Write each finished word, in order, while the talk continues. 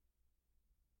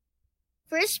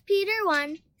1 Peter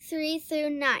 1, 3 through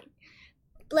 9.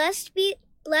 Blessed be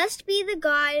the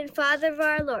God and Father of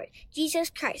our Lord, Jesus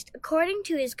Christ. According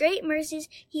to his great mercies,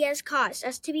 he has caused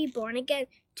us to be born again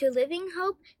to living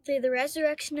hope through the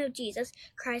resurrection of Jesus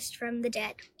Christ from the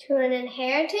dead. To an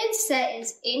inheritance that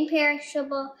is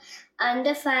imperishable,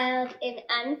 undefiled, and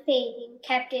unfading,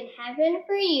 kept in heaven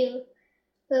for you,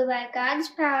 who by God's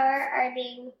power are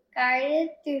being guarded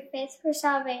through faith for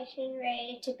salvation,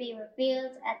 ready to be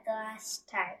revealed at the last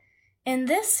time. In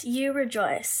this you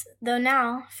rejoice, though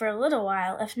now, for a little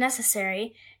while, if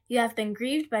necessary, you have been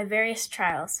grieved by various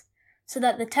trials, so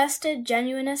that the tested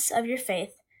genuineness of your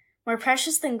faith, more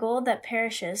precious than gold that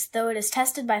perishes, though it is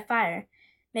tested by fire,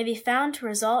 may be found to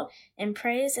result in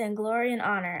praise and glory and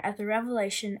honor at the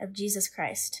revelation of Jesus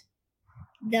Christ.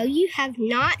 Though you have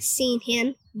not seen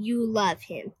him, you love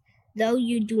him. Though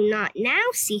you do not now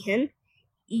see him,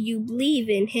 you believe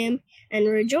in him and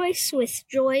rejoice with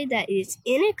joy that is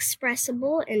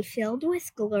inexpressible and filled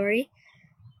with glory,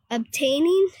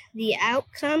 obtaining the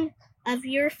outcome of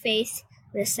your faith,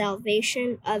 the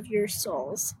salvation of your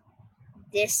souls.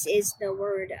 This is the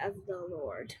word of the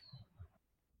Lord.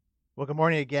 Well, good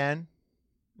morning again.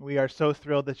 We are so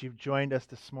thrilled that you've joined us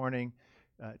this morning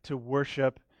to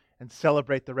worship and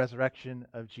celebrate the resurrection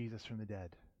of Jesus from the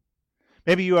dead.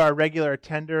 Maybe you are a regular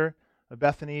attender of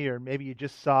Bethany, or maybe you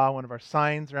just saw one of our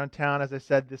signs around town, as I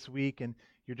said, this week, and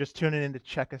you're just tuning in to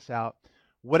check us out.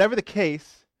 Whatever the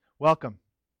case, welcome.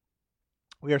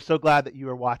 We are so glad that you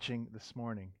are watching this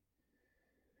morning.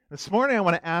 This morning, I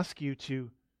want to ask you to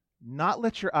not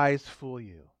let your eyes fool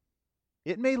you.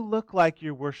 It may look like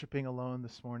you're worshiping alone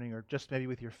this morning, or just maybe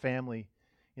with your family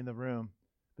in the room,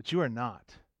 but you are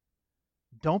not.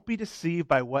 Don't be deceived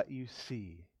by what you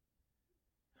see.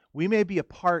 We may be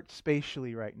apart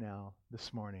spatially right now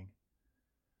this morning,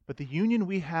 but the union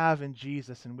we have in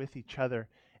Jesus and with each other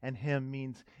and him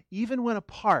means even when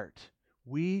apart,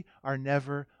 we are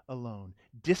never alone.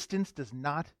 Distance does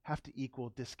not have to equal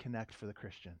disconnect for the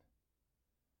Christian.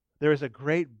 There is a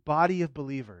great body of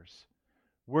believers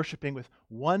worshiping with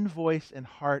one voice and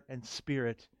heart and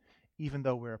spirit, even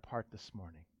though we're apart this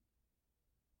morning.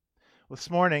 Well, this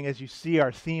morning, as you see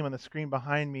our theme on the screen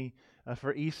behind me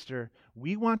for Easter,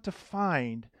 we want to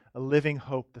find a living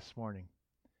hope this morning.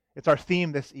 It's our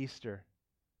theme this Easter.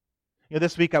 You know,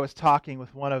 this week I was talking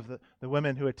with one of the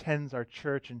women who attends our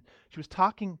church, and she was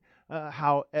talking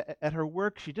how at her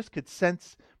work she just could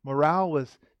sense morale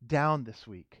was down this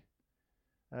week.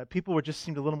 People were just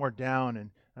seemed a little more down, and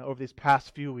over these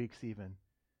past few weeks even.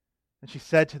 And she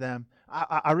said to them,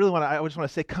 I just want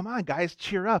to say, come on, guys,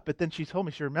 cheer up. But then she told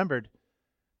me, she remembered,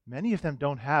 many of them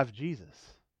don't have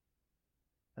Jesus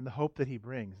and the hope that he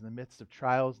brings in the midst of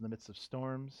trials, in the midst of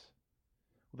storms.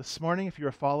 Well, this morning, if you're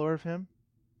a follower of him,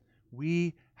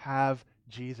 we have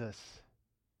Jesus.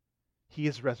 He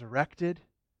is resurrected,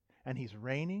 and he's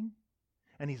reigning,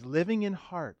 and he's living in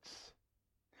hearts.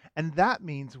 And that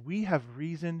means we have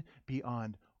reason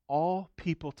beyond all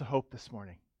people to hope this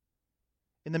morning.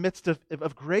 In the midst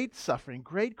of great suffering,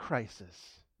 great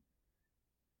crisis.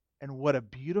 And what a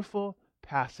beautiful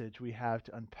passage we have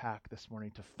to unpack this morning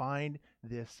to find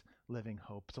this living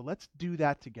hope. So let's do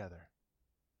that together.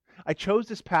 I chose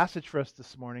this passage for us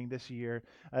this morning, this year.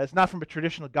 It's not from a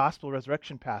traditional gospel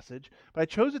resurrection passage, but I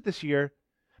chose it this year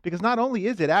because not only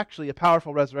is it actually a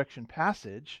powerful resurrection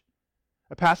passage,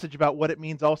 a passage about what it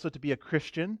means also to be a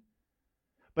Christian,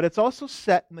 but it's also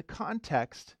set in the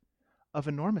context of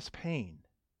enormous pain.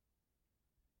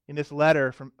 In this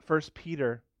letter from 1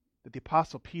 Peter that the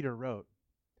Apostle Peter wrote,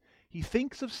 he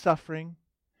thinks of suffering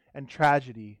and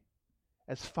tragedy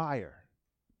as fire,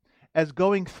 as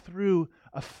going through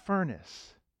a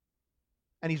furnace.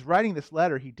 And he's writing this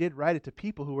letter, he did write it to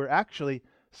people who were actually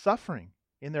suffering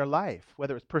in their life,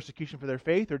 whether it's persecution for their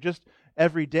faith or just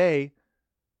everyday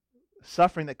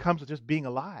suffering that comes with just being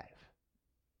alive.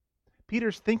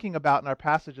 Peter's thinking about in our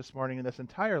passage this morning in this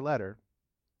entire letter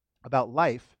about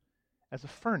life as a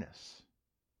furnace.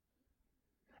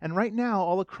 And right now,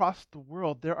 all across the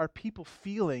world, there are people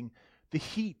feeling the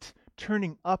heat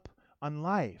turning up on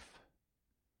life.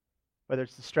 Whether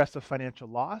it's the stress of financial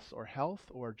loss or health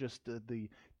or just the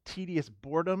tedious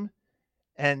boredom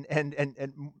and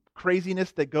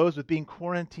craziness that goes with being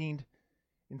quarantined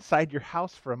inside your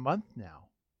house for a month now.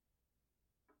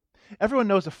 Everyone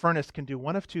knows a furnace can do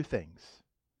one of two things.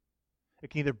 It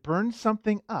can either burn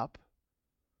something up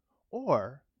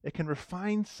or it can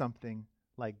refine something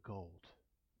like gold.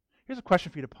 Here's a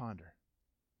question for you to ponder.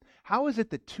 How is it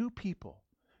that two people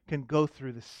can go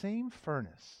through the same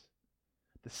furnace,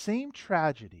 the same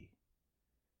tragedy,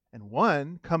 and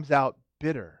one comes out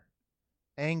bitter,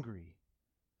 angry,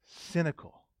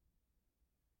 cynical,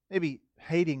 maybe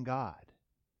hating God.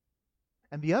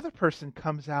 And the other person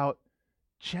comes out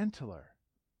gentler,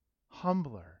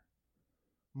 humbler,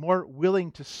 more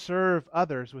willing to serve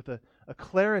others with a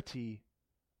clarity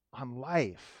on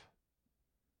life.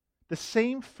 The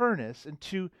same furnace and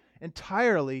two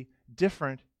entirely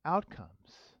different outcomes.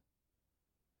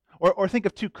 Or think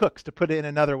of two cooks, to put it in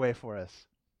another way for us.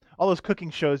 All those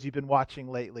cooking shows you've been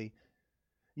watching lately.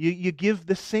 You give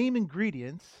the same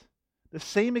ingredients, the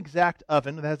same exact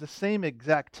oven that has the same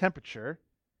exact temperature,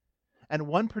 and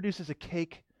one produces a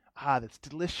cake that's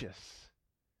delicious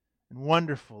and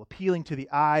wonderful, appealing to the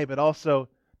eye, but also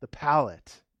the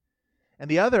palate. And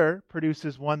the other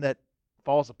produces one that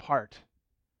falls apart,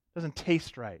 doesn't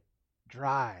taste right,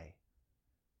 dry.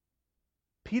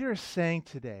 Peter is saying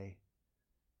today,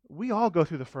 we all go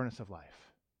through the furnace of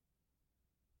life.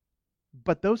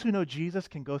 But those who know Jesus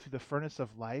can go through the furnace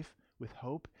of life with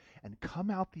hope and come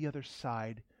out the other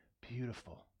side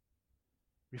beautiful,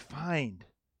 refined,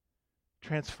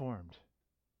 transformed.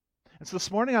 And so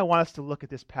this morning I want us to look at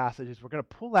this passage as we're going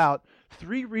to pull out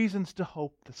 3 reasons to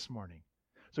hope this morning.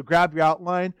 So grab your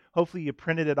outline. Hopefully you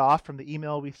printed it off from the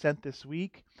email we sent this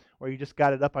week, or you just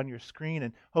got it up on your screen,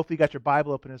 and hopefully you got your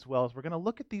Bible open as well. As we're going to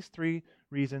look at these 3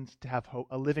 reasons to have hope,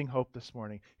 a living hope this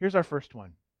morning. Here's our first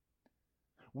one.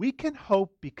 We can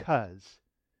hope because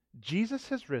Jesus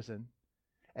has risen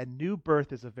and new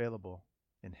birth is available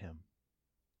in him.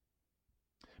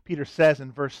 Peter says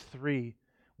in verse 3,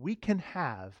 we can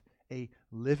have a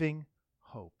living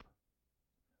hope.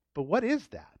 But what is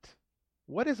that?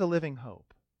 What is a living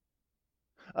hope?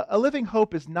 A living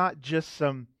hope is not just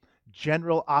some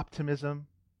general optimism.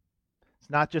 It's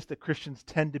not just that Christians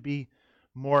tend to be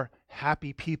more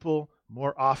happy people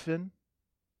more often.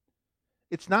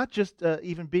 It's not just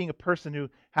even being a person who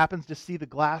happens to see the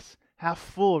glass half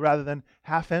full rather than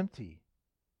half empty.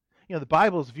 You know, the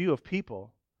Bible's view of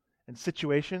people and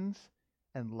situations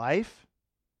and life,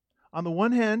 on the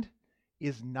one hand,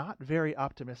 is not very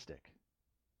optimistic.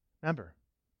 Remember,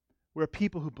 we're a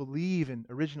people who believe in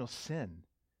original sin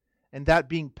and that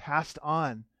being passed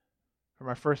on from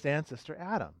our first ancestor,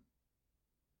 Adam.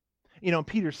 You know,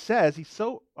 Peter says, he's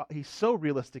so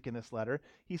realistic in this letter.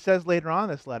 He says later on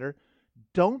in this letter,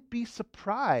 don't be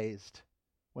surprised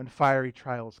when fiery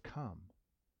trials come.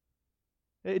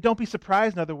 Don't be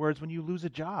surprised, in other words, when you lose a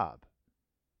job,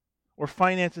 or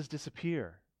finances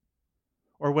disappear,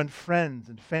 or when friends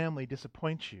and family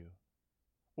disappoint you,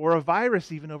 or a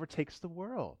virus even overtakes the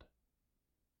world.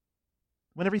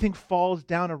 When everything falls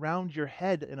down around your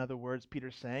head, in other words,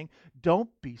 Peter's saying, don't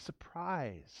be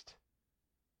surprised.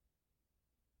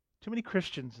 Too many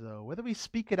Christians, though, whether we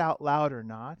speak it out loud or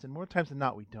not, and more times than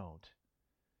not we don't,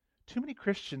 too many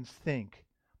Christians think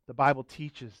the Bible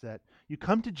teaches that you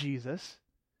come to Jesus,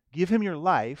 give him your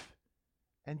life,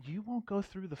 and you won't go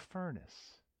through the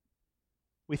furnace.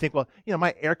 We think, well, you know,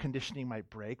 my air conditioning might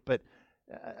break, but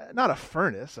not a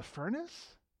furnace. A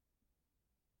furnace?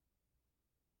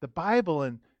 The Bible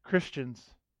and Christians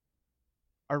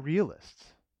are realists.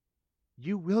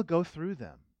 You will go through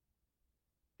them.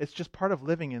 It's just part of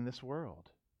living in this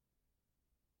world.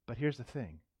 But here's the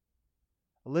thing.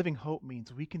 A living hope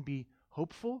means we can be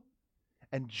hopeful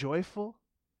and joyful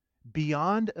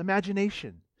beyond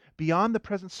imagination, beyond the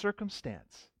present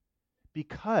circumstance,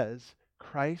 because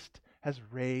Christ has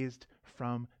raised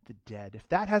from the dead. If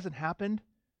that hasn't happened,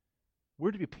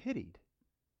 we're to be pitied.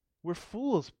 We're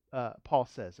fools, Paul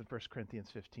says in 1 Corinthians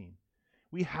 15.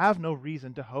 We have no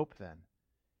reason to hope then.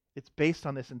 It's based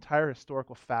on this entire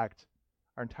historical fact,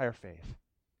 our entire faith.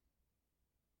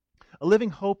 A living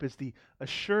hope is the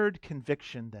assured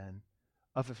conviction then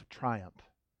of a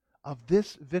triumph, of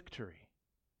this victory.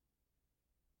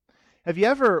 Have you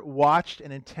ever watched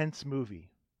an intense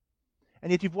movie?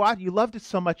 And yet you loved it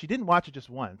so much, you didn't watch it just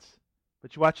once,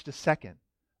 but you watched a second,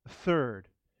 a third,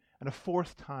 and a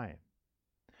fourth time.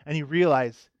 And you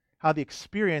realize how the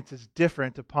experience is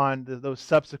different upon those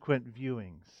subsequent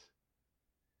viewings.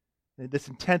 This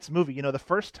intense movie, you know, the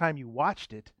first time you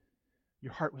watched it,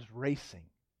 your heart was racing.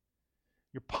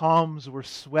 Your palms were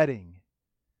sweating,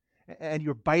 and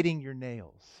you're biting your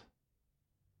nails.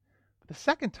 But the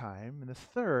second time and the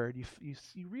third,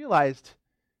 you realized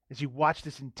as you watched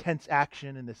this intense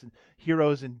action and this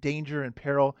heroes in danger and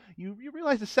peril, you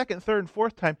realized the second, third, and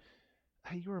fourth time,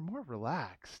 you were more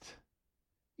relaxed.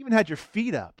 You even had your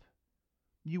feet up.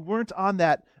 You weren't on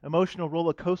that emotional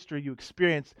roller coaster you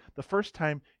experienced the first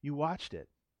time you watched it.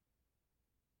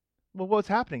 Well, what was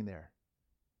happening there?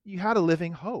 You had a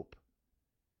living hope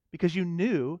because you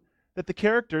knew that the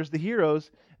characters, the heroes,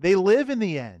 they live in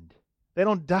the end. They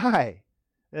don't die.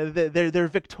 They're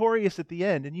victorious at the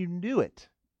end, and you knew it.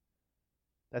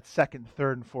 that second,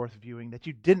 third, and fourth viewing that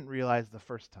you didn't realize the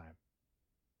first time.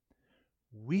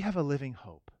 We have a living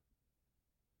hope.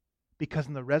 Because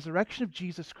in the resurrection of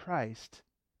Jesus Christ,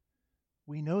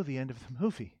 we know the end of the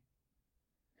movie.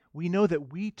 We know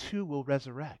that we too will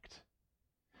resurrect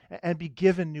and be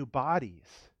given new bodies.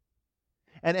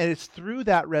 And it's through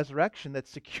that resurrection that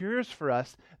secures for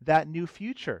us that new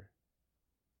future,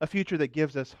 a future that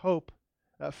gives us hope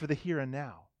for the here and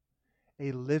now.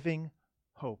 A living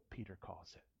hope, Peter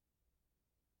calls it.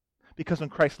 Because when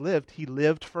Christ lived, he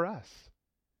lived for us.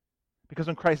 Because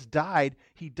when Christ died,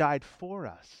 he died for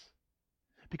us.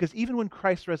 Because even when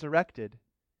Christ resurrected,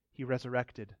 he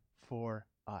resurrected for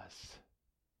us.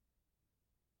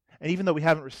 And even though we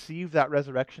haven't received that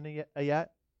resurrection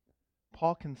yet,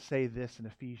 Paul can say this in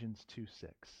Ephesians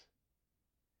 2:6.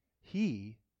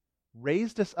 He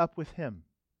raised us up with him,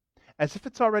 as if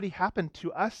it's already happened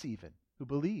to us even, who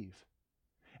believe,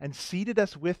 and seated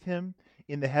us with him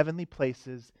in the heavenly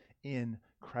places in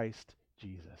Christ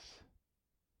Jesus.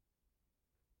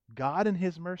 God in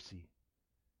his mercy,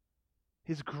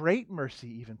 his great mercy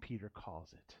even Peter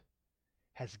calls it,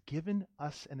 has given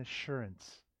us an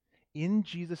assurance in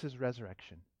Jesus'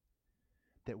 resurrection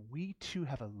that we too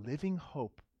have a living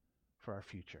hope for our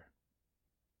future.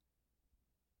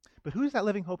 But who does that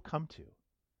living hope come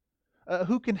to?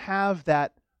 Who can have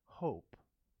that hope?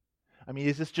 I mean,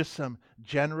 is this just some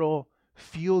general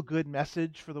feel-good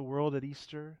message for the world at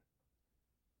Easter?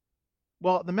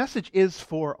 Well, the message is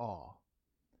for all,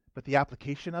 but the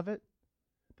application of it,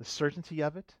 the certainty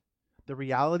of it, the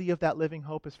reality of that living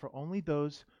hope is for only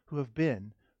those who have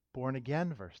been born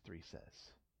again, verse 3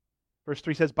 says. Verse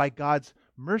 3 says, by God's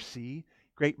mercy,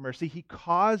 great mercy, he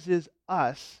causes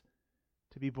us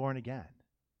to be born again.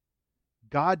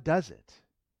 God does it.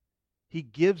 He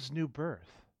gives new birth.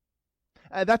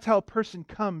 That's how a person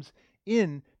comes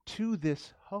into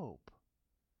this hope.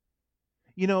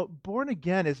 You know, born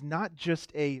again is not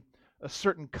just a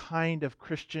certain kind of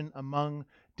Christian among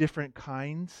different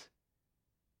kinds.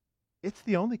 It's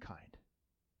the only kind.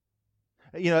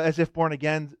 You know, as if born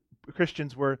again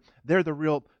Christians they're the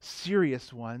real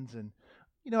serious ones, and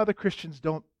you know, other Christians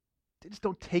just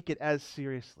don't take it as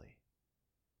seriously.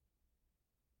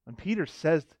 When Peter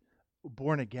says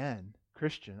born again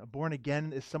Christian, a born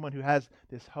again is someone who has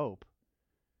this hope.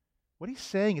 What he's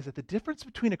saying is that the difference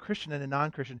between a Christian and a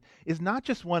non-Christian is not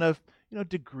just one of, you know,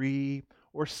 degree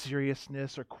or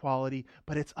seriousness or quality,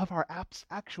 but it's of our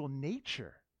actual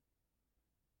nature,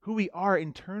 who we are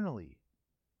internally.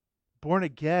 Born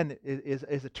again is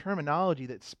a terminology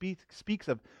that speaks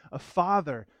of a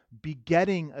father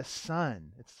begetting a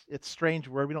son. It's a strange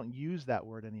word. We don't use that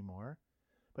word anymore.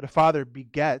 But a father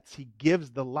begets. He gives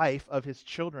the life of his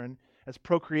children as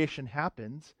procreation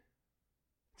happens.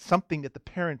 Something that the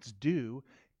parents do.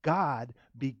 God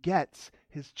begets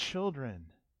his children.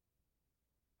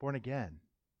 Born again.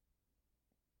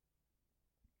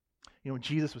 You know, when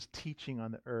Jesus was teaching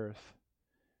on the earth,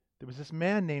 there was this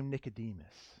man named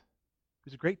Nicodemus. He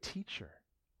was a great teacher,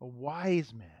 a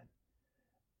wise man,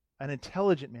 an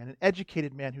intelligent man, an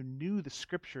educated man who knew the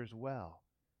scriptures well.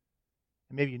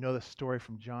 And maybe you know the story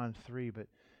from John 3, but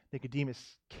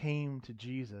Nicodemus came to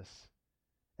Jesus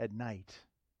at night,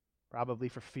 probably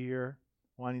for fear,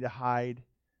 wanting to hide.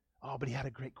 Oh, but he had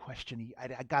a great question.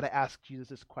 I got to ask Jesus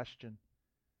this question.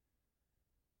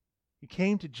 He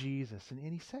came to Jesus and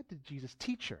he said to Jesus,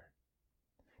 Teacher,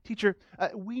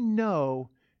 we know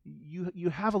you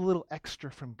have a little extra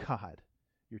from God.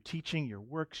 Your teaching, your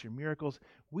works, your miracles.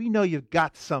 We know you've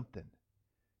got something.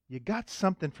 You got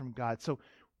something from God. So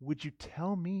would you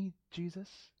tell me, Jesus?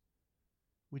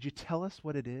 Would you tell us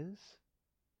what it is?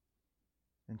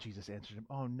 And Jesus answered him,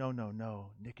 oh,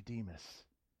 no, Nicodemus.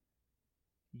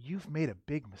 You've made a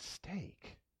big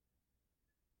mistake.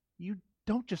 You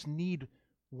don't just need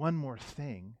one more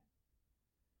thing.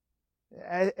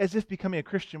 As if becoming a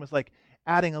Christian was like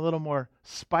adding a little more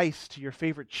spice to your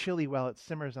favorite chili while it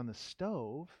simmers on the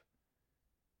stove.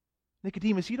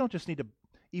 Nicodemus, you don't just need to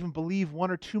even believe one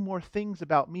or two more things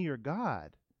about me or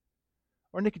God.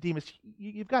 Or Nicodemus,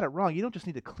 you've got it wrong. You don't just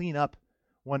need to clean up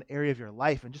one area of your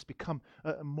life and just become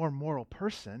a more moral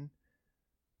person.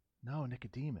 No,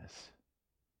 Nicodemus,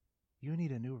 you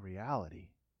need a new reality.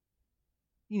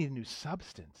 You need a new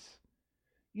substance.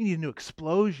 You need a new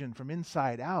explosion from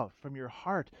inside out, from your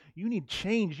heart. You need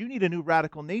change. You need a new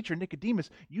radical nature. Nicodemus,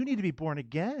 you need to be born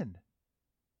again.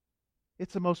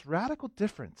 It's the most radical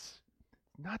difference.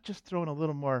 Not just throwing a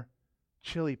little more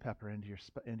chili pepper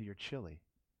into your chili.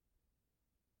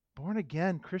 Born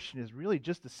again Christian is really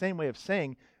just the same way of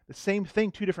saying the same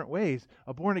thing two different ways.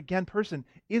 A born again person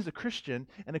is a Christian,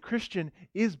 and a Christian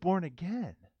is born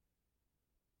again.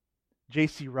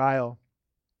 J.C. Ryle,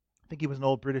 I think he was an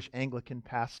old British Anglican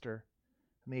pastor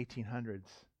in the 1800s,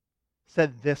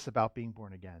 said this about being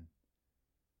born again.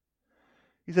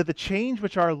 He said, the change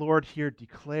which our Lord here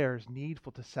declares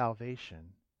needful to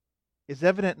salvation is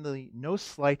evidently no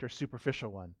slight or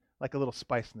superficial one, like a little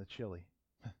spice in the chili.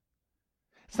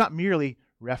 It's not merely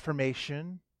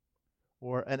reformation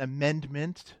or an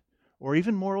amendment or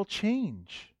even moral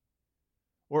change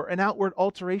or an outward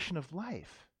alteration of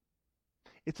life.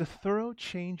 It's a thorough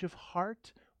change of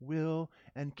heart, will,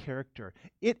 and character.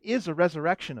 It is a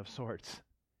resurrection of sorts.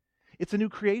 It's a new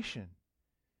creation.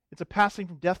 It's a passing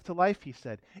from death to life, he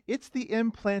said. It's the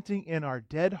implanting in our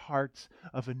dead hearts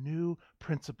of a new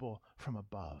principle from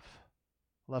above.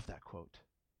 Love that quote.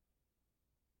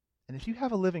 And if you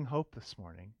have a living hope this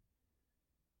morning,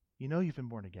 you know you've been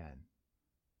born again.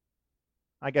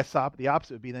 I guess the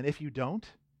opposite would be then if you don't,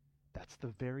 that's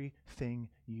the very thing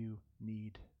you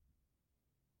need.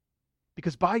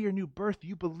 Because by your new birth,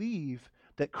 you believe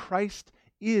that Christ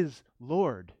is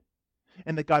Lord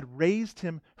and that God raised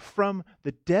him from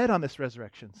the dead on this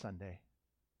Resurrection Sunday.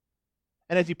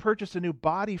 And as he purchased a new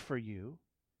body for you,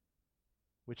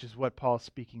 which is what Paul is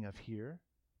speaking of here,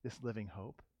 this living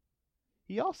hope,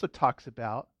 he also talks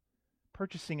about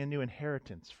purchasing a new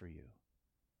inheritance for you.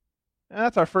 And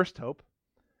that's our first hope.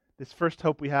 This first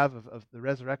hope we have of the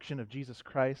resurrection of Jesus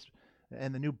Christ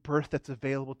and the new birth that's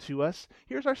available to us.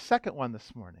 Here's our second one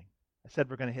this morning. I said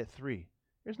we're going to hit 3.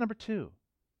 Here's number 2.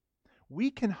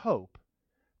 We can hope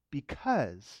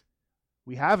because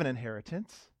we have an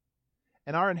inheritance,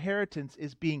 and our inheritance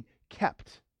is being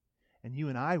kept. And you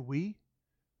and I,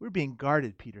 we're being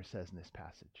guarded, Peter says in this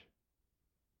passage.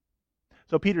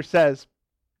 So Peter says,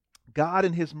 God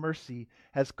in his mercy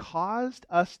has caused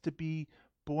us to be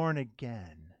born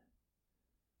again.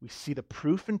 We see the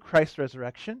proof in Christ's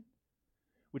resurrection,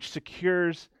 which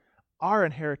secures our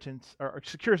inheritance, or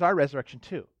secures our resurrection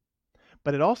too.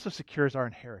 But it also secures our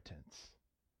inheritance.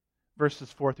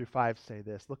 Verses 4 through 5 say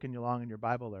this. Look along in your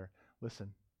Bible or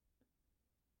listen.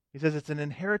 He says it's an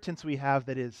inheritance we have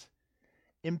that is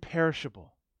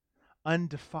imperishable,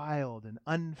 undefiled, and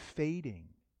unfading,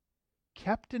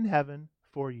 kept in heaven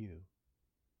for you,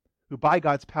 who by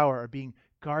God's power are being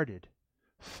guarded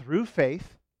through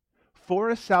faith for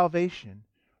a salvation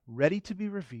ready to be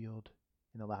revealed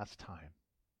in the last time.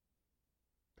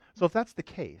 So if that's the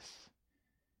case,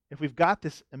 if we've got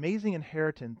this amazing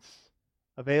inheritance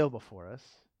available for us,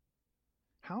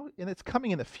 and it's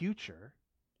coming in the future,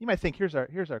 you might think, here's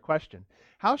our question.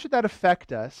 How should that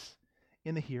affect us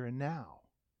in the here and now?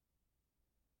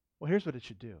 Well, here's what it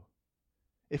should do.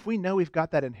 If we know we've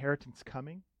got that inheritance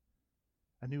coming,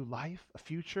 a new life, a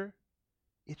future,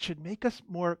 it should make us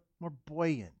more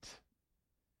buoyant.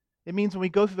 It means when we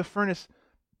go through the furnace,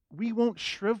 we won't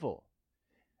shrivel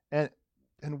and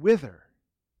wither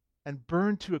and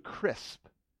burn to a crisp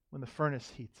when the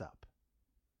furnace heats up.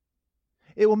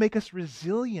 It will make us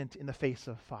resilient in the face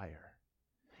of fire.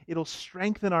 It'll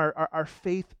strengthen our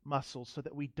faith muscles so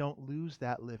that we don't lose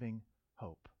that living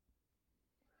hope.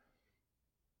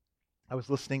 I was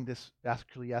listening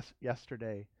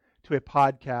yesterday to a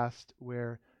podcast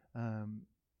where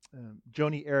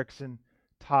Joni Eareckson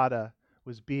Tada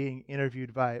was being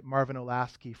interviewed by Marvin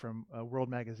Olasky from World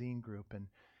Magazine Group. And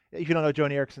if you don't know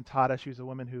Joni Eareckson Tada, she was a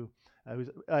woman who was,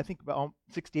 I think, about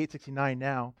 68, 69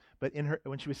 now. But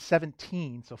when she was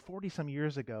 17, so 40-some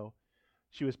years ago,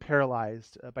 she was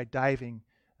paralyzed by diving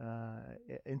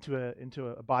into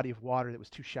a body of water that was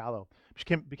too shallow.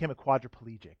 She became a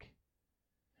quadriplegic.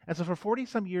 And so for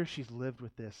 40-some years, she's lived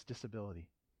with this disability.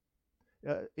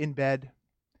 In bed,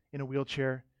 in a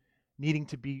wheelchair, needing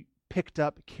to be picked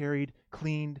up, carried,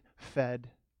 cleaned, fed.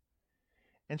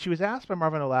 And she was asked by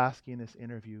Marvin Olasky in this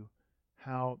interview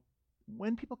how,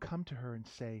 when people come to her and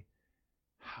say,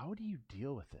 how do you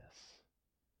deal with this?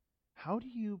 How do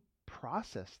you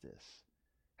process this?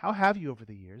 How have you over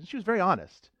the years? And she was very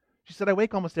honest. She said, I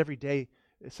wake almost every day,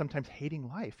 sometimes hating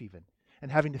life even,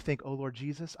 and having to think, oh, Lord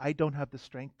Jesus, I don't have the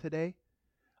strength today.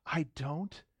 I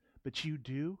don't, but you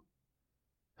do.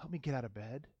 Help me get out of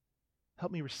bed.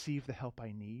 Help me receive the help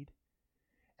I need.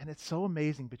 And it's so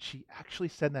amazing, but she actually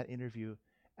said in that interview,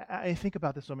 I think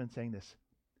about this woman saying this,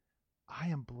 I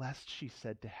am blessed, she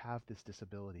said, to have this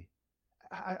disability.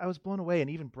 I was blown away and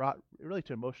even brought really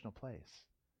to an emotional place.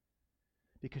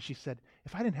 Because she said,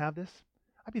 if I didn't have this,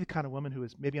 I'd be the kind of woman who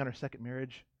is maybe on her second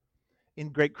marriage, in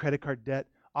great credit card debt,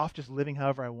 off just living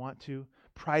however I want to,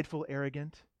 prideful,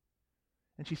 arrogant.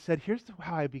 And she said, here's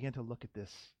how I began to look at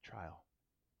this trial.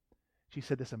 She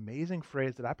said this amazing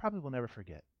phrase that I probably will never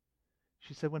forget.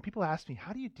 She said, when people ask me,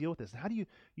 how do you deal with this? How do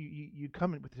you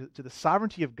come to the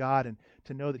sovereignty of God and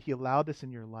to know that he allowed this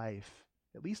in your life,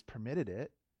 at least permitted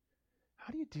it?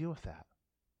 How do you deal with that?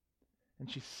 And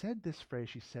she said this phrase.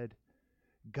 She said,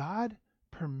 God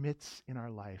permits in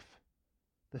our life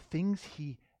the things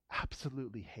he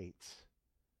absolutely hates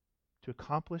to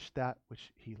accomplish that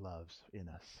which he loves in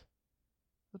us.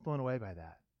 I was blown away by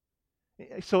that.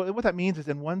 So what that means is,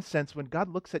 in one sense, when God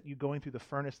looks at you going through the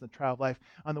furnace and the trial of life,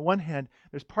 on the one hand,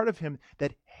 there's part of him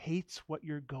that hates what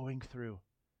you're going through.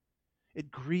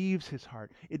 It grieves his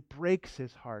heart. It breaks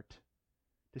his heart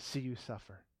to see you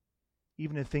suffer,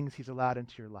 even in things he's allowed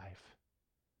into your life.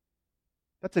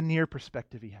 That's a near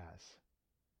perspective he has.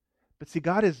 But see,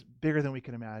 God is bigger than we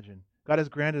can imagine. God is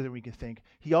grander than we can think.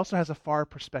 He also has a far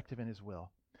perspective in his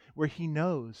will, where he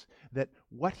knows that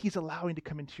what he's allowing to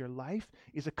come into your life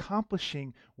is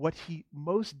accomplishing what he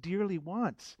most dearly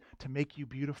wants, to make you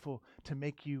beautiful, to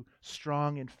make you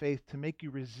strong in faith, to make you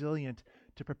resilient,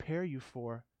 to prepare you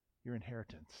for your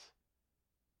inheritance.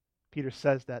 Peter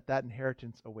says that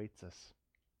inheritance awaits us.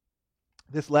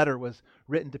 This letter was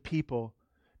written to people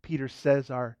Peter says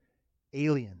are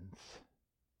aliens.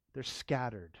 They're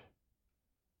scattered.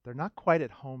 They're not quite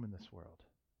at home in this world.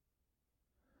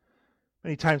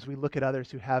 Many times we look at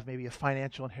others who have maybe a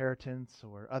financial inheritance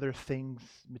or other things,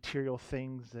 material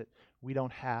things that we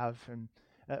don't have, and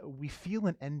we feel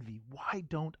an envy. Why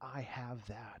don't I have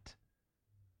that?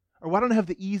 Or why don't I have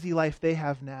the easy life they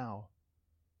have now?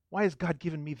 Why has God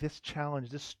given me this challenge,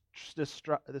 this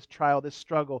trial, this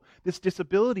struggle, this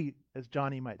disability, as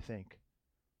Johnny might think?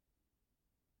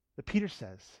 But Peter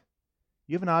says,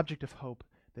 you have an object of hope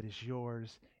that is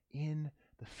yours in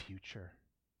the future.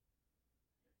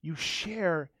 You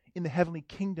share in the heavenly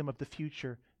kingdom of the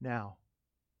future now.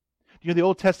 You know, the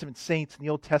Old Testament saints in the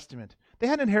Old Testament, they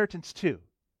had inheritance too.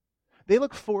 They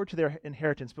looked forward to their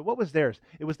inheritance, but what was theirs?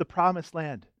 It was the promised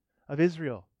land of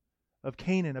Israel, of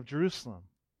Canaan, of Jerusalem.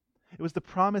 It was the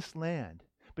promised land.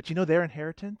 But you know their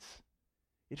inheritance?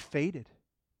 It faded.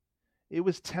 It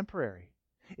was temporary.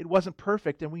 It wasn't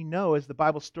perfect, and we know, as the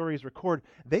Bible stories record,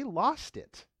 they lost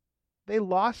it. They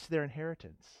lost their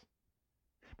inheritance.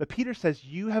 But Peter says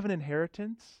you have an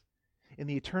inheritance in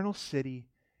the eternal city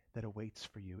that awaits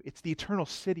for you. It's the eternal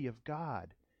city of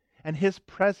God and his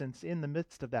presence in the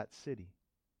midst of that city.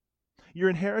 Your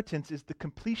inheritance is the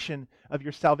completion of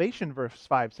your salvation, verse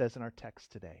 5 says in our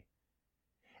text today.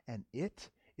 And it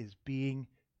is being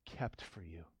kept for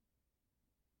you.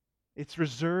 It's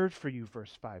reserved for you,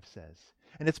 verse 5 says.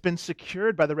 And it's been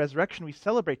secured by the resurrection we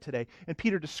celebrate today. And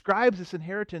Peter describes this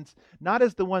inheritance not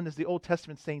as the one as the Old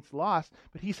Testament saints lost,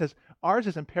 but he says, ours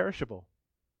is imperishable.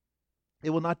 It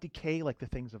will not decay like the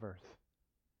things of earth.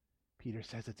 Peter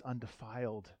says it's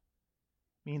undefiled.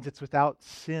 Means it's without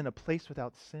sin, a place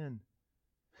without sin.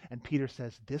 And Peter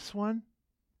says, this one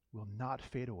will not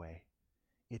fade away.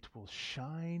 It will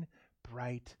shine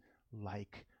bright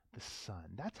like the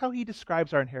sun. That's how he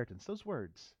describes our inheritance, those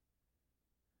words.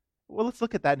 Well, let's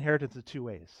look at that inheritance in two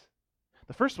ways.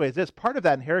 The first way is this. Part of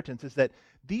that inheritance is that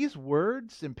these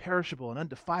words, imperishable and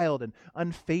undefiled and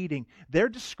unfading, they're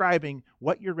describing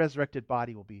what your resurrected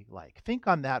body will be like. Think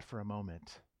on that for a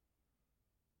moment.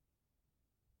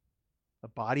 A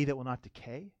body that will not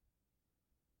decay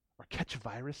or catch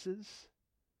viruses.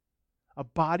 A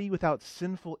body without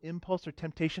sinful impulse or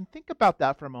temptation. Think about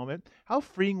that for a moment. How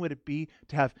freeing would it be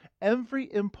to have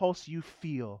every impulse you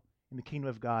feel in the kingdom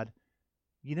of God?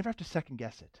 You never have to second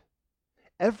guess it.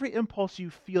 Every impulse you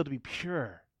feel to be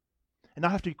pure and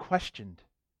not have to be questioned.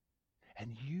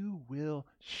 And you will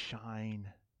shine.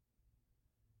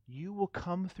 You will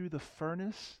come through the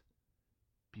furnace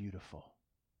beautiful.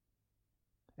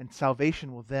 And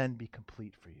salvation will then be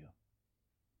complete for you.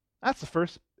 That's the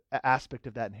first aspect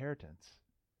of that inheritance.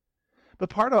 But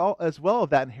part as well of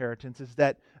that inheritance is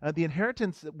that the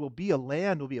inheritance will be a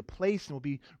land, will be a place, and will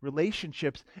be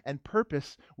relationships and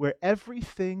purpose where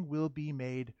everything will be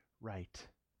made right.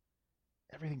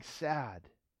 Everything sad,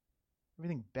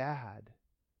 everything bad,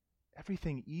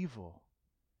 everything evil,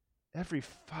 every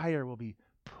fire will be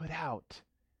put out.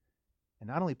 And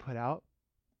not only put out,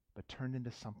 but turned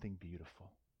into something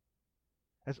beautiful.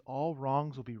 As all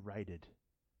wrongs will be righted.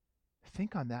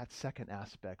 Think on that second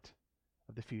aspect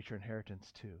of the future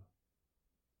inheritance too.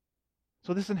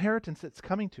 So this inheritance that's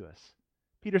coming to us,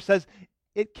 Peter says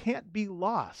it can't be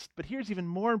lost. But here's even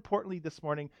more importantly this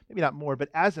morning, maybe not more, but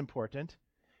as important,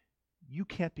 you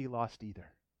can't be lost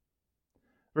either.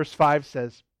 Verse 5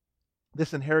 says,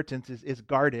 this inheritance is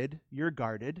guarded, you're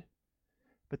guarded,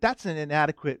 but that's an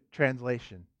inadequate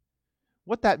translation.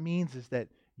 What that means is that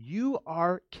you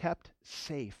are kept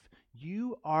safe.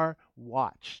 You are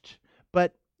watched.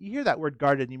 But You hear that word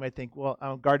guarded, and you might think, well,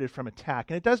 I'm guarded from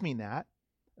attack. And it does mean that.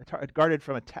 Guarded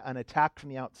from an attack from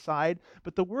the outside.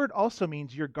 But the word also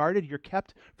means you're guarded, you're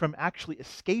kept from actually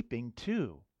escaping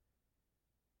too.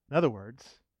 In other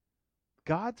words,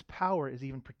 God's power is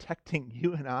even protecting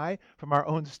you and I from our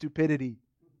own stupidity.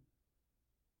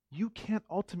 You can't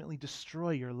ultimately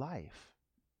destroy your life.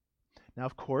 Now,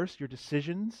 of course, your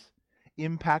decisions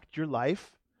impact your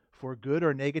life for good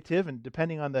or negative, and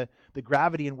depending on the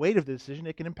gravity and weight of the decision,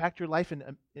 it can impact your life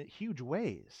in huge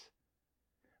ways.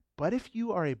 But if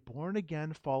you are a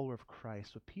born-again follower of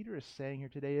Christ, what Peter is saying here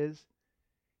today is,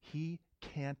 he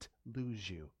can't lose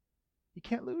you. He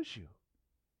can't lose you.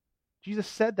 Jesus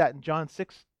said that in John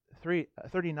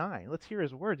 6:39. Let's hear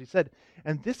his words. He said,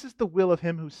 "And this is the will of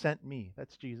him who sent me,"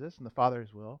 that's Jesus and the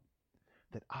Father's will,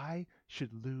 "that I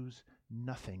should lose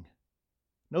nothing.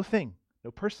 No thing,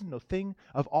 no person, no thing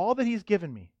of all that he's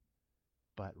given me,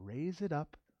 but raise it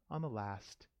up on the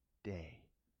last day."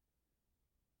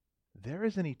 There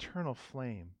is an eternal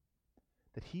flame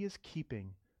that he is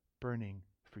keeping burning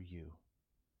for you.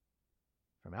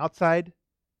 From outside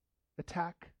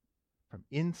attack, from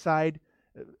inside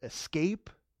escape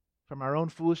from our own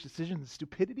foolish decisions and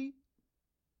stupidity.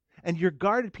 And you're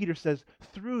guarded, Peter says,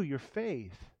 through your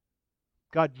faith.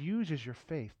 God uses your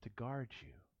faith to guard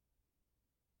you.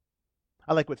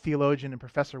 I like what theologian and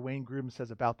Professor Wayne Grudem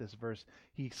says about this verse.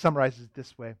 He summarizes it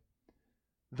this way.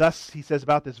 Thus, he says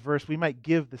about this verse, we might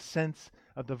give the sense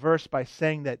of the verse by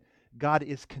saying that God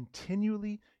is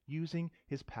continually using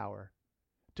his power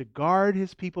to guard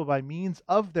his people by means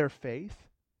of their faith,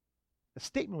 a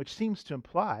statement which seems to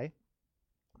imply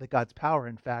that God's power,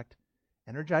 in fact,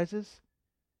 energizes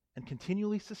and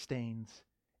continually sustains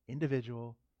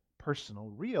individual, personal,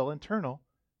 real, internal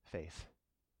faith.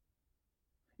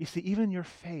 You see, even your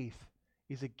faith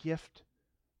is a gift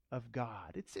of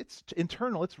God. It's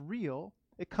internal, it's real.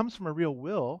 It comes from a real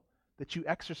will that you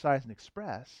exercise and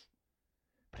express,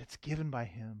 but it's given by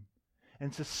him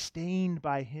and sustained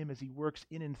by him as he works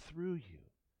in and through you.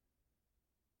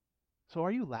 So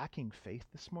are you lacking faith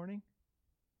this morning?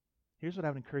 Here's what I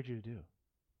would encourage you to do.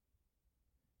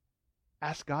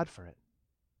 Ask God for it.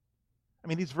 I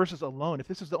mean, these verses alone, if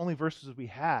this is the only verses we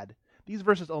had, these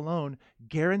verses alone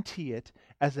guarantee it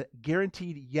as a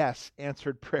guaranteed yes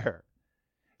answered prayer.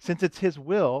 Since it's his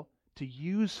will to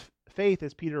use faith,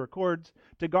 as Peter records,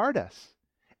 to guard us.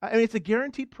 I mean, it's a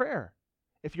guaranteed prayer.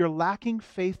 If you're lacking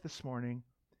faith this morning,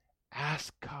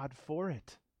 ask God for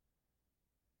it.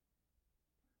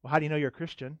 Well, how do you know you're a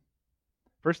Christian?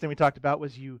 First thing we talked about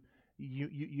was you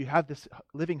have this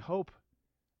living hope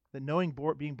that knowing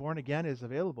being born again is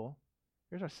available.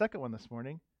 Here's our second one this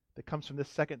morning that comes from this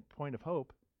second point of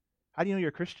hope. How do you know you're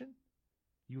a Christian?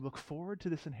 You look forward to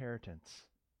this inheritance.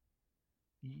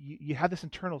 You have this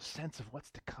internal sense of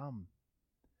what's to come.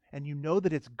 And you know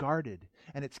that it's guarded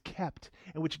and it's kept.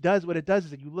 And what it does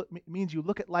is that it means you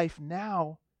look at life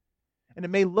now, and it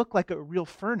may look like a real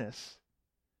furnace,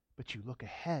 but you look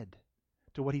ahead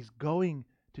to what he's going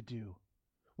to do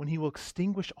when he will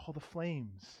extinguish all the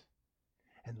flames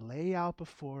and lay out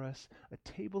before us a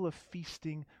table of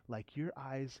feasting like your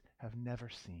eyes have never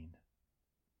seen.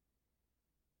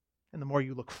 And the more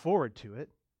you look forward to it,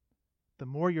 the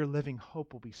more your living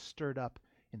hope will be stirred up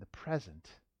in the present.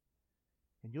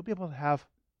 And you'll be able to have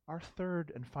our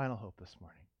third and final hope this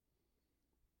morning.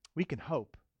 We can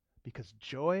hope because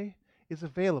joy is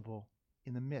available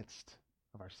in the midst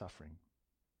of our suffering.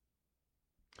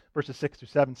 Verses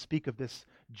 6-7 speak of this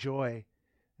joy,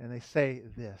 and they say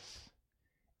this.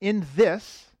 In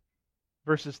this,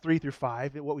 verses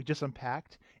 3-5, what we just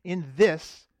unpacked, in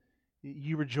this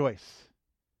you rejoice.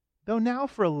 Though now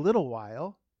for a little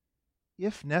while,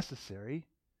 if necessary,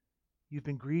 you've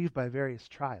been grieved by various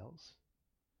trials.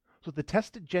 So the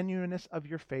tested genuineness of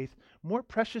your faith, more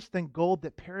precious than gold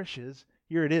that perishes,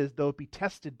 here it is, though it be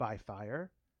tested by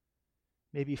fire,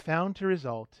 may be found to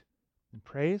result in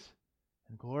praise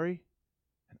and glory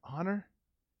and honor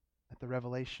at the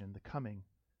revelation, the coming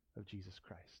of Jesus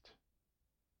Christ.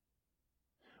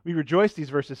 We rejoice, these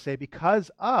verses say, because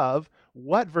of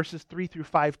what verses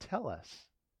 3-5 tell us.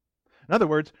 In other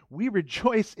words, we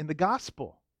rejoice in the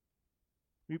gospel.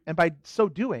 And by so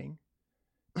doing,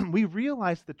 we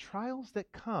realize the trials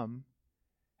that come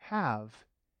have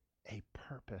a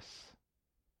purpose.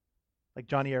 Like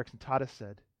Johnny Erickson taught us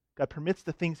said, God permits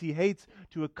the things he hates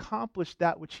to accomplish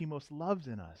that which he most loves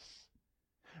in us.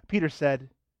 Peter said,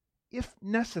 if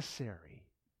necessary,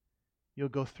 you'll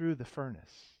go through the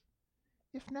furnace.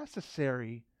 If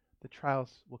necessary, the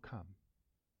trials will come.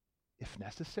 If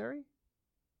necessary?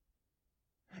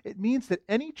 It means that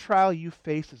any trial you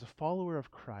face as a follower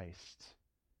of Christ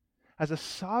has a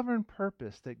sovereign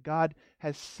purpose that God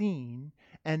has seen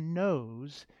and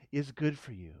knows is good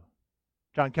for you.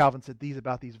 John Calvin said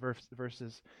about these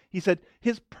verses. He said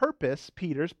his purpose,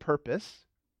 Peter's purpose,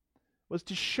 was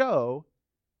to show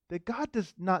that God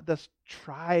does not thus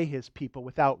try his people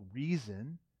without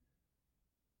reason.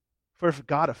 For if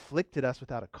God afflicted us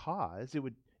without a cause,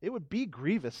 it would be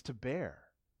grievous to bear.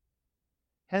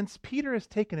 Hence, Peter has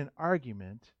taken an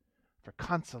argument for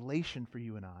consolation for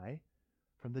you and I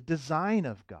from the design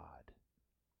of God.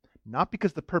 Not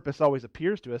because the purpose always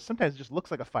appears to us. Sometimes it just looks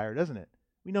like a fire, doesn't it?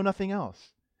 We know nothing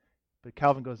else. But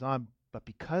Calvin goes on, but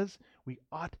because we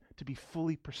ought to be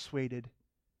fully persuaded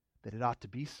that it ought to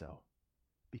be so,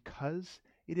 because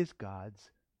it is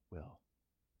God's will.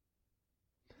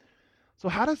 So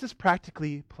how does this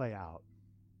practically play out?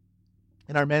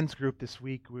 In our men's group this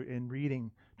week, we're in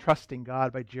reading Trusting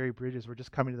God by Jerry Bridges. We're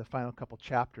just coming to the final couple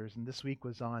chapters, and this week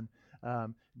was on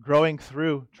growing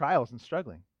through trials and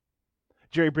struggling.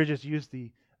 Jerry Bridges used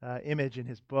the image in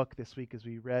his book this week as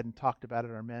we read and talked about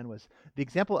it, our men, was the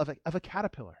example of a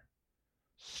caterpillar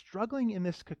struggling in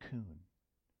this cocoon.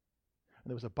 And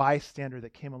there was a bystander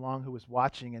that came along who was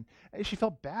watching, and she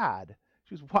felt bad.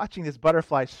 She was watching this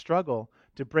butterfly struggle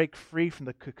to break free from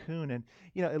the cocoon, and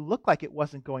it looked like it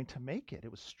wasn't going to make it. It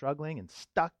was struggling and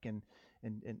stuck and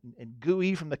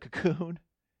gooey from the cocoon.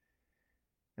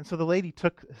 And so the lady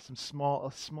took a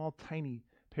small tiny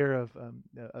pair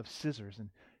of scissors, and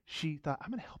she thought,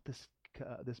 I'm going to help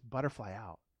this butterfly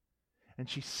out. And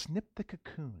she snipped the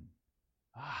cocoon.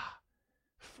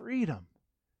 Freedom.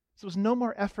 So there was no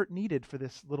more effort needed for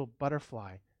this little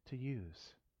butterfly to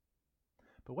use.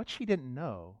 But what she didn't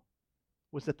know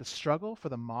was that the struggle for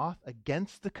the moth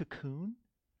against the cocoon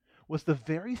was the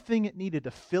very thing it needed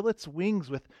to fill its wings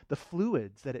with the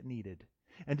fluids that it needed,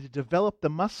 and to develop the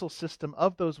muscle system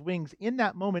of those wings in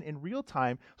that moment in real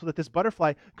time, so that this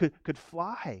butterfly could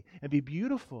fly and be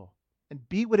beautiful and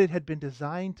be what it had been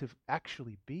designed to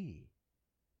actually be.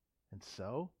 And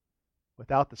so,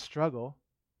 without the struggle,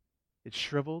 it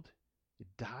shriveled, it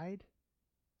died,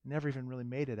 never even really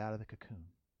made it out of the cocoon.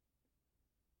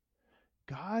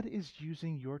 God is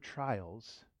using your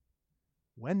trials,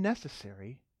 when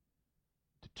necessary,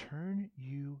 to turn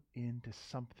you into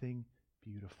something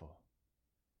beautiful.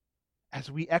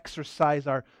 As we exercise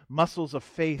our muscles of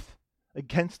faith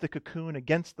against the cocoon,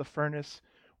 against the furnace,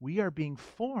 we are being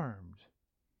formed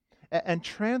and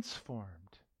transformed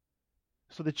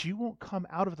so that you won't come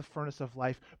out of the furnace of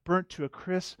life burnt to a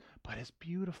crisp, but as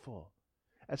beautiful,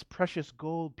 as precious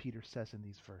gold, Peter says in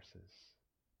these verses.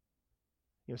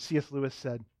 C.S. Lewis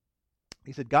said,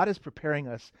 God is preparing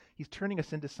us. He's turning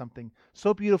us into something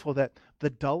so beautiful that the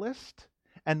dullest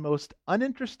and most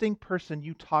uninteresting person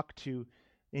you talk to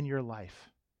in your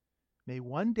life may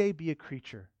one day be a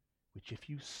creature which, if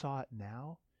you saw it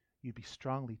now, you'd be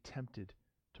strongly tempted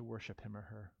to worship him or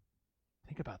her.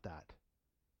 Think about that.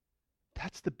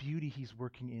 That's the beauty he's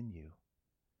working in you.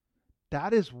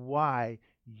 That is why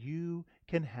you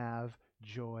can have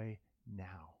joy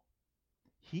now.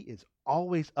 He is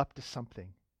always up to something.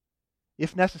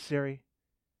 If necessary,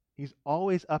 he's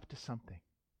always up to something.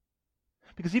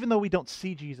 Because even though we don't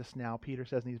see Jesus now, Peter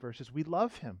says in these verses, we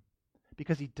love him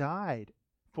because he died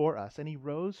for us and he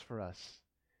rose for us.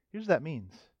 Here's what that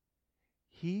means.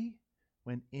 He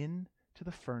went into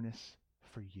the furnace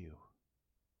for you.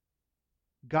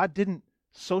 God didn't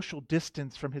social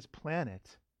distance from his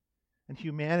planet and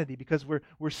humanity because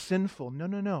we're sinful.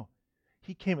 No.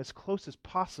 He came as close as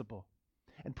possible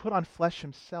and put on flesh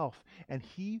himself, and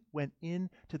he went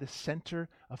into the center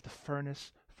of the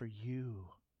furnace for you.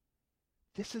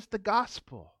 This is the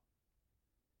gospel.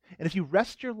 And if you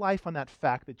rest your life on that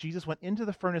fact that Jesus went into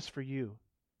the furnace for you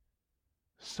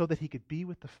so that he could be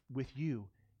with you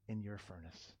in your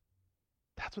furnace,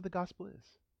 that's what the gospel is.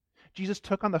 Jesus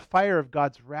took on the fire of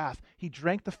God's wrath. He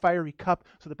drank the fiery cup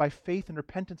so that by faith and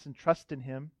repentance and trust in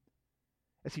him,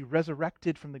 as he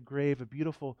resurrected from the grave, a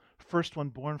beautiful first one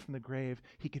born from the grave,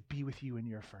 he could be with you in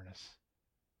your furnace.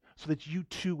 So that you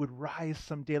too would rise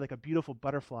someday like a beautiful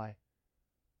butterfly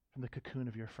from the cocoon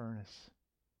of your furnace.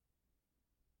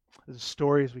 There's a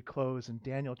story as we close in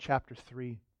Daniel chapter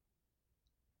 3,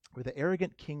 where the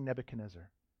arrogant king Nebuchadnezzar,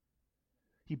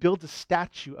 he builds a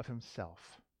statue of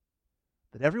himself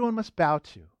that everyone must bow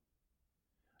to. And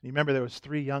you remember there was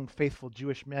 3 young faithful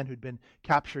Jewish men who'd been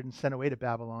captured and sent away to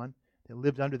Babylon. They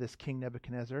lived under this king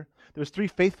Nebuchadnezzar. There was 3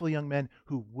 faithful young men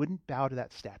who wouldn't bow to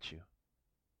that statue.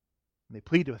 And they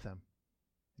pleaded with him.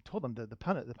 They told them the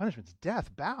punishment's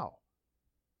death, bow.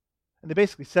 And they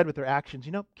basically said with their actions,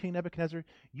 King Nebuchadnezzar,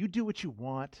 you do what you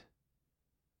want,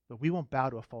 but we won't bow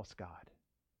to a false god.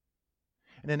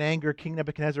 And in anger, King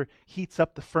Nebuchadnezzar heats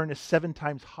up the furnace 7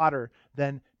 times hotter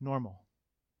than normal.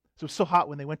 So it was so hot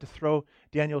when they went to throw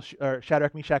Daniel,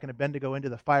 Shadrach, Meshach, and Abednego into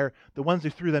the fire, the ones who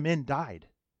threw them in died.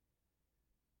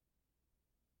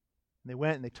 And they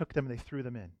went and they took them and they threw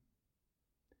them in.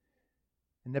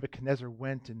 And Nebuchadnezzar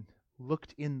went and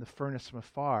looked in the furnace from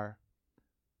afar,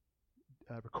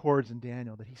 records in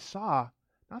Daniel, that he saw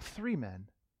not 3 men,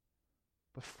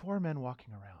 but 4 men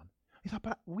walking around. He thought,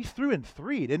 but we threw in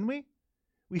 3, didn't we?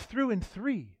 We threw in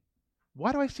 3.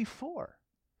 Why do I see 4?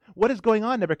 What is going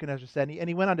on, Nebuchadnezzar said. And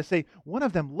he went on to say,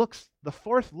 the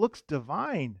 4th looks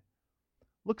divine,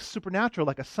 looks supernatural,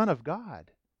 like a son of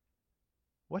God.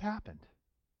 What happened?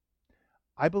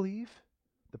 I believe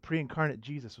the pre-incarnate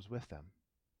Jesus was with them.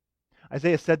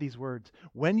 Isaiah said these words,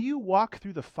 when you walk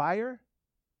through the fire,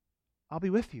 I'll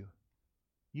be with you.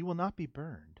 You will not be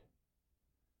burned.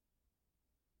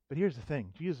 But here's the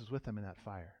thing, Jesus was with them in that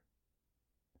fire.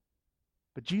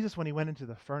 But Jesus, when he went into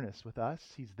the furnace with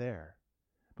us, he's there.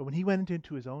 But when he went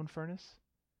into his own furnace,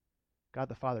 God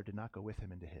the Father did not go with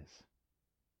him into his.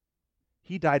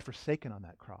 He died forsaken on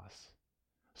that cross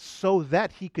so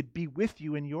that he could be with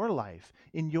you in your life,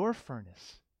 in your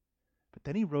furnace. But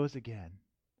then he rose again.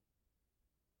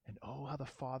 And oh, how the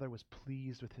Father was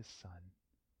pleased with his Son.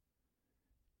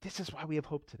 This is why we have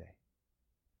hope today.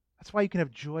 That's why you can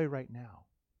have joy right now.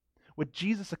 What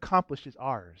Jesus accomplished is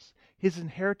ours. His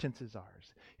inheritance is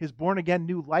ours. His born-again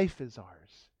new life is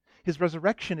ours. His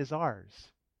resurrection is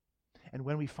ours. And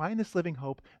when we find this living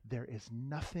hope, there is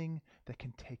nothing that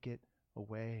can take it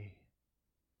away.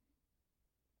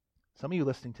 Some of you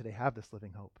listening today have this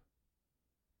living hope.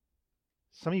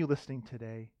 Some of you listening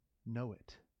today know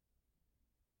it.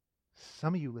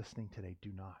 Some of you listening today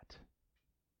do not.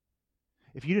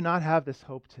 If you do not have this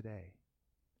hope today,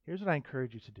 here's what I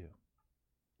encourage you to do.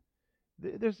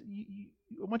 I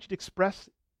want you to express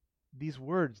these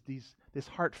words, this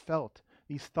heartfelt,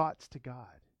 these thoughts to God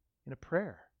in a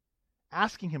prayer,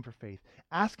 asking him for faith,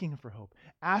 asking him for hope,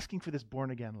 asking for this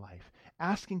born-again life,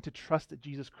 asking to trust that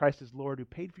Jesus Christ is Lord who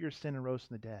paid for your sin and rose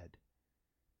from the dead.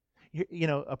 You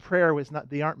know, a prayer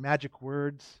they aren't magic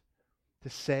words to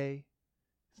say.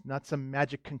 It's not some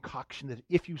magic concoction that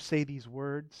if you say these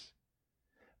words.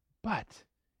 But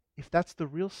if that's the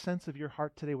real sense of your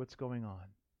heart today, what's going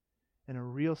on, and a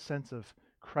real sense of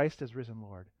Christ as risen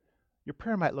Lord, your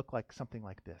prayer might look like something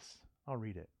like this. I'll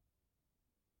read it.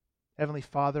 Heavenly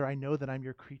Father, I know that I'm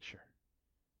your creature,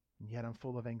 and yet I'm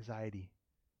full of anxiety,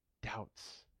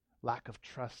 doubts, lack of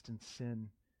trust, and sin.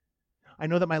 I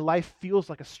know that my life feels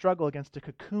like a struggle against a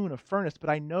cocoon, a furnace, but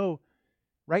I know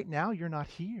right now you're not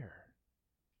here.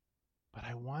 But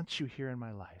I want you here in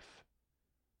my life.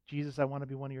 Jesus, I want to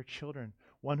be one of your children,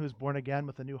 one who's born again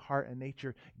with a new heart and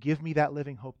nature. Give me that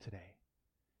living hope today.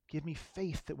 Give me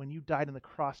faith that when you died on the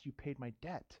cross, you paid my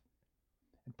debt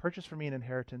and purchased for me an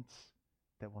inheritance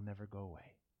that will never go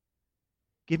away.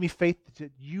 Give me faith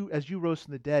that you, as you rose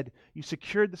from the dead, you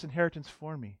secured this inheritance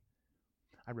for me.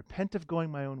 I repent of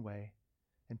going my own way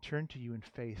and turn to you in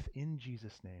faith in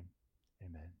Jesus' name.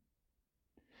 Amen.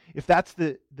 If that's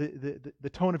the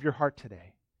tone of your heart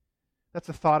today, that's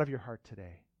the thought of your heart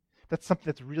today, that's something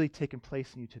that's really taken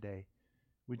place in you today,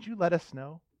 would you let us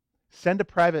know? Send a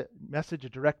private message, a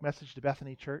direct message to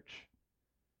Bethany Church.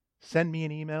 Send me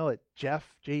an email at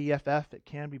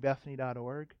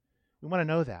jeff@canbybethany.org. We want to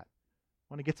know that.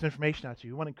 We want to get some information out to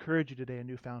you. We want to encourage you today in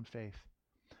newfound faith.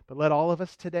 But let all of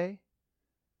us today,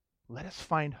 let us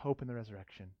find hope in the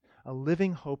resurrection, a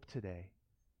living hope today.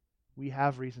 We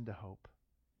have reason to hope.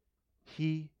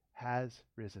 He has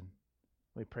risen.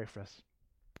 Let me pray for us.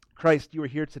 Christ, you are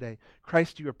here today.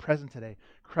 Christ, you are present today.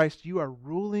 Christ, you are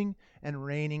ruling and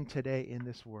reigning today in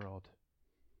this world.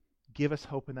 Give us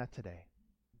hope in that today.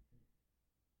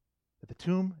 That the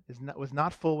tomb was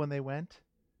not full when they went,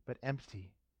 but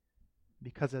empty.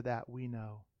 Because of that, we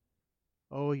know,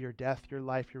 oh, your death, your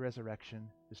life, your resurrection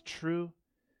is true,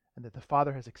 and that the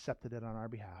Father has accepted it on our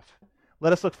behalf.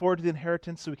 Let us look forward to the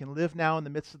inheritance so we can live now in the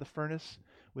midst of the furnace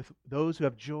with those who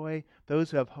have joy,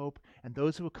 those who have hope, and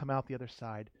those who will come out the other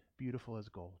side beautiful as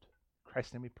gold. In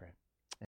Christ's name we pray.